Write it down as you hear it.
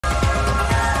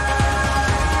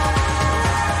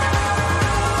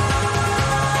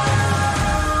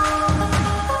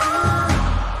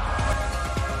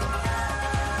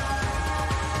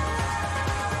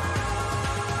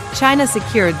China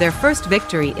secured their first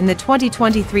victory in the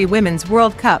 2023 Women's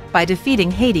World Cup by defeating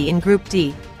Haiti in Group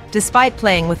D, despite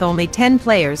playing with only 10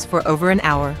 players for over an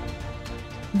hour.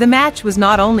 The match was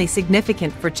not only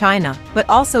significant for China, but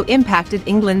also impacted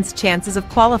England's chances of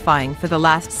qualifying for the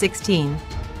last 16.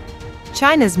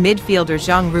 China's midfielder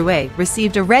Zhang Rui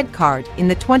received a red card in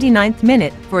the 29th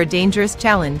minute for a dangerous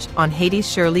challenge on Haiti's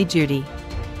Shirley Judy.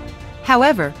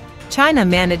 However, China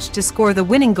managed to score the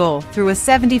winning goal through a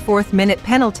 74th-minute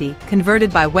penalty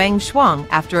converted by Wang Shuang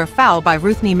after a foul by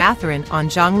Ruthnie Mathurin on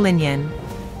Zhang Linyan.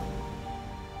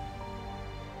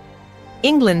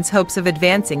 England's hopes of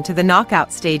advancing to the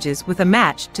knockout stages with a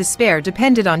match to spare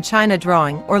depended on China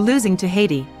drawing or losing to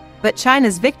Haiti, but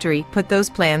China's victory put those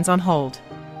plans on hold.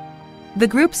 The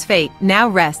group's fate now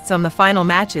rests on the final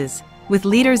matches, with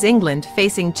leaders England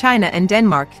facing China and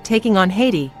Denmark taking on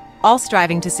Haiti, all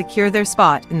striving to secure their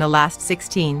spot in the last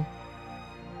 16.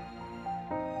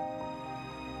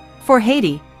 For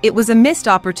Haiti, it was a missed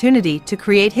opportunity to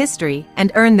create history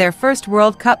and earn their first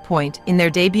World Cup point in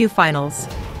their debut finals.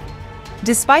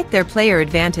 Despite their player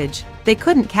advantage, they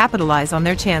couldn't capitalize on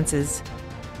their chances.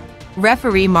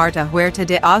 Referee Marta Huerta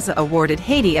de Aza awarded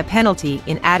Haiti a penalty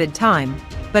in added time,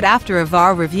 but after a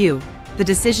VAR review, the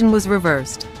decision was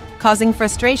reversed, causing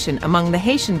frustration among the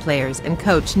Haitian players and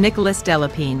coach Nicolas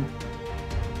Delapine.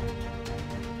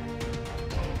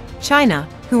 China,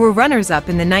 who were runners-up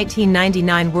in the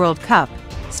 1999 World Cup,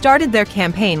 started their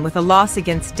campaign with a loss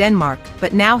against Denmark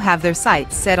but now have their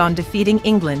sights set on defeating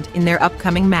England in their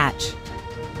upcoming match.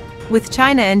 With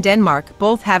China and Denmark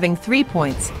both having 3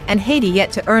 points and Haiti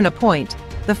yet to earn a point,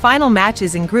 the final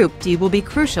matches in Group D will be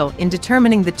crucial in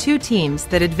determining the two teams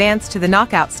that advance to the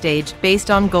knockout stage based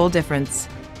on goal difference.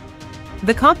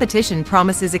 The competition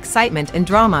promises excitement and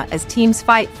drama as teams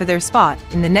fight for their spot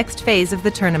in the next phase of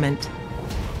the tournament.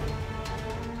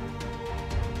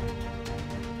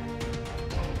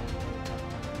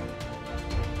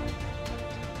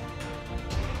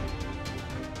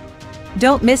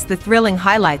 Don't miss the thrilling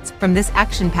highlights from this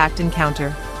action-packed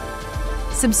encounter.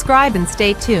 Subscribe and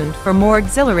stay tuned for more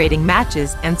exhilarating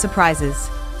matches and surprises.